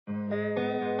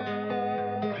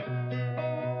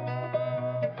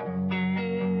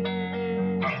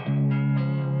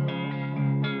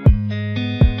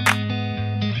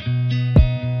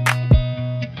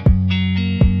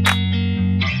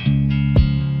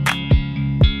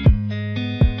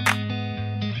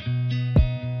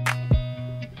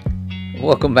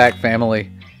Welcome back,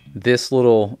 family. This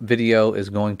little video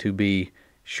is going to be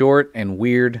short and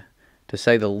weird, to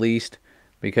say the least,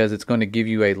 because it's going to give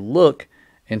you a look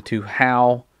into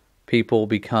how people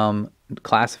become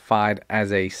classified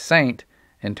as a saint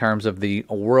in terms of the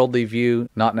worldly view,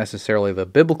 not necessarily the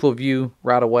biblical view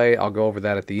right away. I'll go over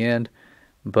that at the end,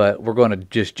 but we're going to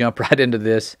just jump right into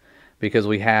this because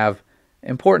we have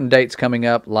important dates coming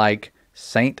up like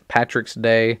St. Patrick's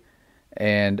Day,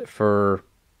 and for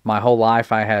my whole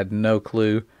life I had no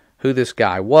clue who this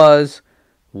guy was,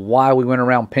 why we went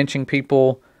around pinching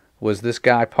people. Was this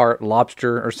guy part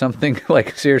lobster or something?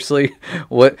 Like, seriously,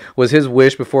 what was his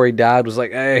wish before he died? Was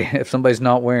like, hey, if somebody's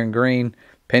not wearing green,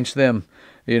 pinch them.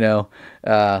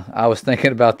 I was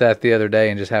thinking about that the other day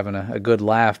and just having a good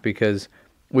laugh, because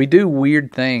we do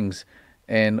weird things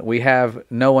and we have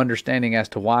no understanding as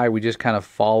to why. We just kind of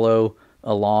follow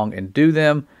along and do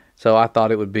them. So I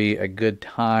thought it would be a good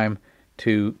time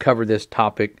to cover this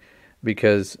topic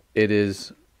because it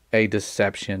is a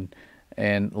deception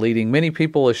and leading many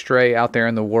people astray out there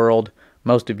in the world.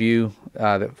 Most of you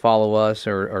that follow us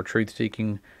or are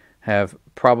truth-seeking have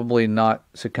probably not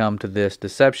succumbed to this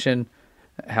deception.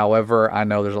 However, I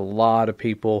know there's a lot of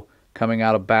people coming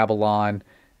out of Babylon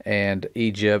and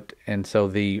Egypt, and so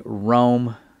the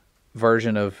Rome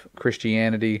version of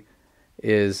Christianity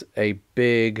is a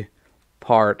big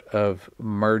part of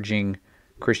merging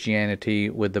Christianity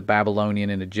with the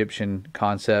Babylonian and Egyptian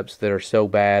concepts that are so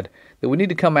bad that we need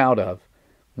to come out of.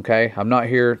 Okay, I'm not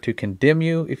here to condemn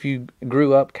you if you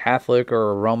grew up Catholic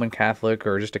or a Roman Catholic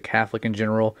or just a Catholic in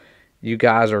general. You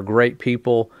guys are great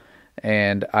people,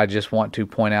 and I just want to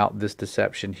point out this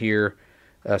deception here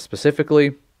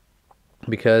specifically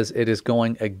because it is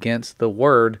going against the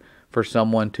word for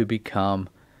someone to become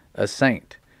a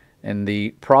saint. And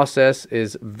the process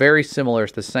is very similar.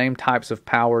 It's the same types of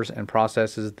powers and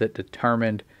processes that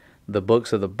determined the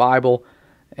books of the Bible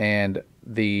and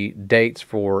the dates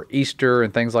for Easter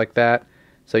and things like that.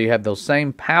 So you have those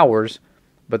same powers,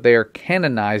 but they are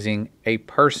canonizing a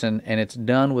person, and it's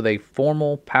done with a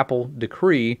formal papal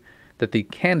decree that the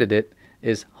candidate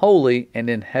is holy and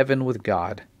in heaven with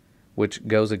God, which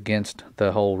goes against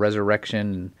the whole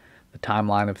resurrection and the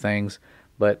timeline of things.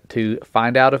 But to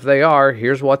find out if they are,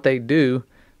 here's what they do.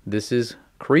 This is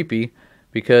creepy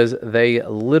because they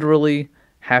literally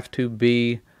have to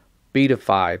be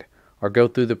beatified or go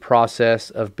through the process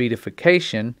of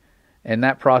beatification. And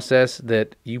that process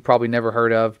that you probably never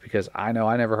heard of, because I know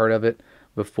I never heard of it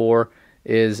before,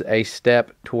 is a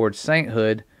step towards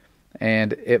sainthood.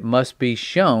 And it must be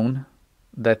shown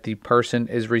that the person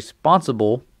is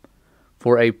responsible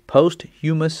for a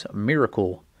posthumous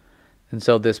miracle. And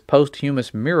so this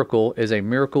posthumous miracle is a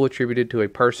miracle attributed to a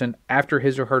person after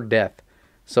his or her death.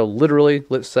 So literally,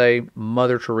 let's say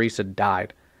Mother Teresa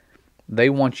died. They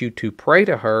want you to pray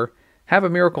to her, have a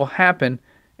miracle happen,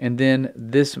 and then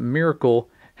this miracle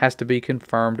has to be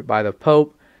confirmed by the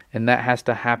Pope, and that has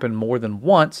to happen more than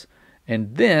once.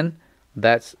 And then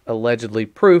that's allegedly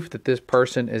proof that this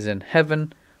person is in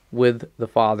heaven with the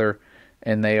Father,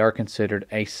 and they are considered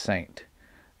a saint.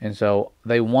 And so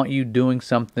they want you doing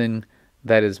something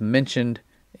that is mentioned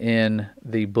in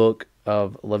the book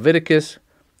of Leviticus,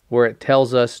 where it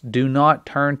tells us, do not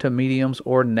turn to mediums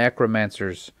or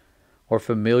necromancers or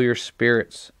familiar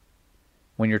spirits.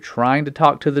 When you're trying to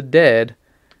talk to the dead,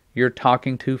 you're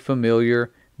talking to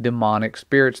familiar demonic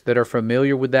spirits that are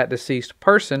familiar with that deceased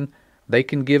person. They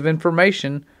can give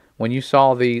information. When you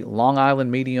saw the Long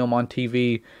Island medium on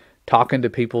TV talking to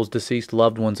people's deceased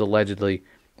loved ones allegedly,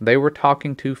 they were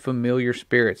talking to familiar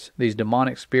spirits, these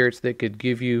demonic spirits that could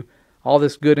give you all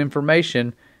this good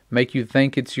information, make you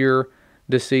think it's your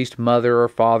deceased mother or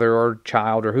father or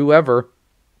child or whoever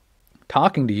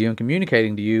talking to you and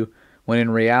communicating to you, when in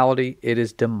reality it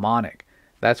is demonic.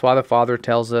 That's why the Father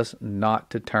tells us not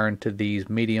to turn to these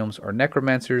mediums or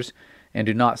necromancers and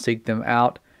do not seek them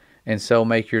out, and so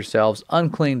make yourselves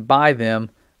unclean by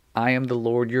them. I am the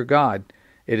Lord your God.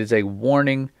 It is a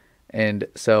warning. And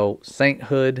so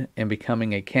sainthood and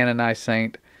becoming a canonized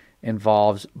saint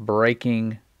involves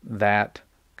breaking that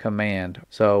command.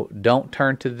 So don't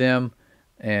turn to them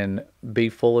and be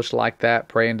foolish like that,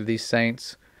 praying to these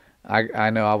saints. I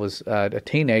know I was a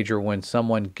teenager when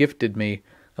someone gifted me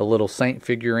a little saint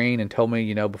figurine and told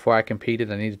me, before I competed,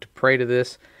 I needed to pray to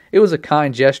this. It was a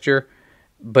kind gesture,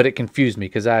 but it confused me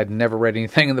because I had never read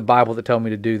anything in the Bible that told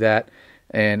me to do that,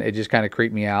 and it just kind of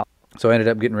creeped me out. So I ended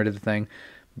up getting rid of the thing.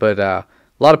 But a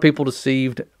lot of people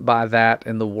deceived by that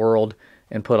in the world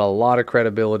and put a lot of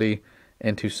credibility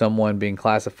into someone being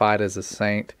classified as a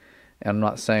saint. And I'm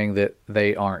not saying that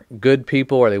they aren't good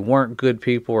people or they weren't good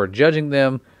people or judging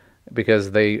them.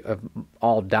 because they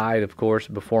all died, of course,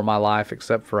 before my life,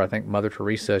 except for I think Mother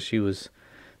Teresa. She was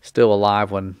still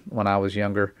alive when I was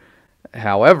younger.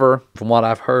 However, from what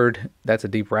I've heard, that's a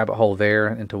deep rabbit hole there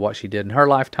into what she did in her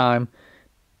lifetime.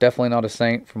 Definitely not a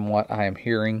saint from what I am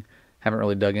hearing. Haven't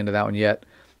really dug into that one yet.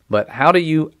 But how do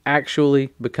you actually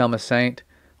become a saint?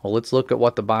 Well, let's look at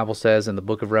what the Bible says in the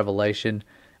book of Revelation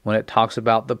when it talks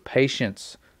about the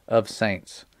patience of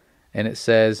saints. And it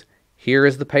says, "Here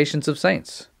is the patience of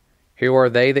saints. Here are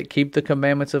they that keep the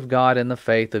commandments of God and the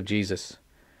faith of Jesus."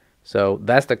 So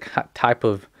that's the type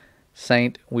of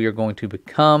saint we are going to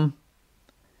become.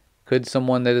 Could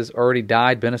someone that has already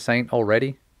died been a saint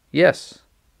already? Yes.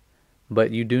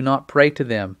 But you do not pray to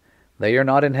them. They are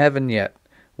not in heaven yet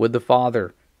with the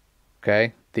Father.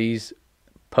 Okay? These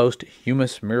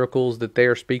posthumous miracles that they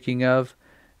are speaking of,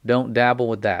 don't dabble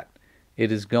with that.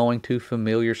 It is going to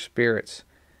familiar spirits.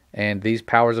 And these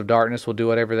powers of darkness will do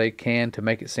whatever they can to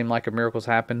make it seem like a miracle's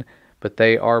happened, but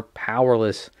they are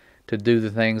powerless to do the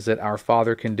things that our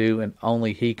Father can do and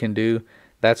only He can do.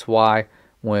 That's why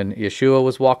when Yeshua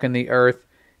was walking the earth,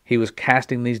 He was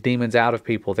casting these demons out of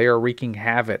people. They are wreaking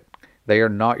havoc. They are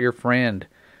not your friend.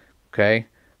 Okay?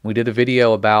 We did a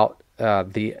video about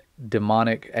the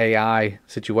demonic AI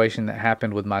situation that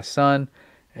happened with my son,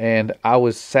 and I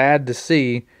was sad to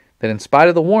see that in spite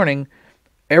of the warning,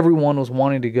 everyone was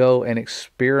wanting to go and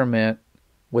experiment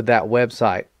with that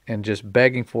website and just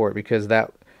begging for it, because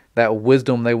that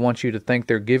wisdom they want you to think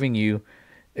they're giving you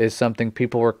is something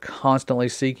people are constantly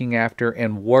seeking after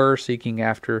and were seeking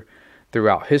after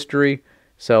throughout history.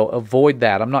 So avoid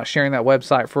that. I'm not sharing that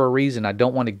website for a reason. I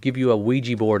don't want to give you a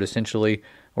Ouija board, essentially,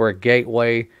 or a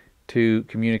gateway to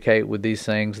communicate with these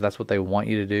things. That's what they want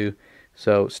you to do.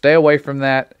 So stay away from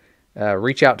that.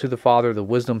 Reach out to the Father. The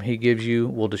wisdom He gives you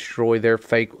will destroy their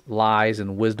fake lies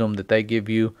and wisdom that they give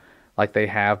you, like they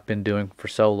have been doing for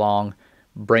so long,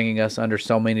 bringing us under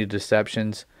so many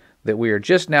deceptions that we are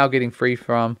just now getting free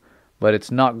from. But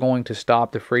it's not going to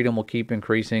stop. The freedom will keep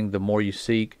increasing the more you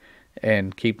seek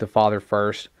and keep the Father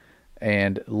first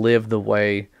and live the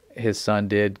way His Son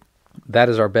did. That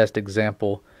is our best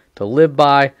example to live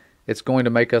by. It's going to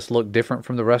make us look different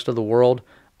from the rest of the world.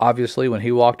 Obviously, when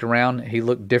He walked around, He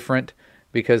looked different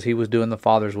because He was doing the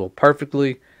Father's will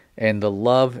perfectly, and the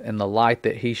love and the light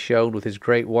that He showed with His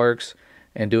great works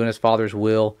and doing His Father's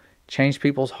will changed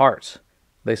people's hearts.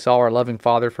 They saw our loving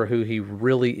Father for who He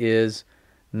really is,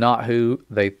 not who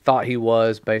they thought He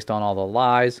was based on all the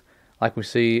lies like we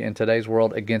see in today's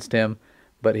world against Him.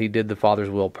 But He did the Father's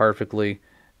will perfectly,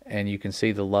 and you can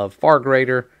see the love far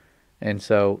greater. And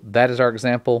so that is our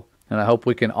example, and I hope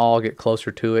we can all get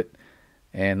closer to it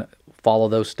and follow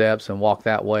those steps and walk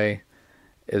that way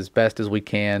as best as we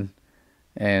can.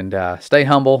 And stay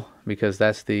humble, because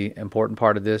that's the important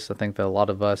part of this. I think that a lot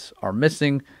of us are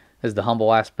missing is the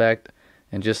humble aspect.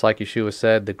 And just like Yeshua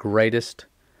said, the greatest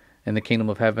in the kingdom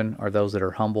of heaven are those that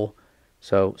are humble.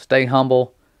 So stay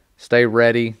humble, stay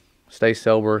ready, stay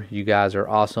sober. You guys are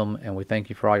awesome, and we thank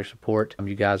you for all your support.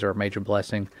 You guys are a major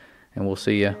blessing, and we'll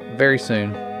see you very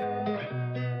soon.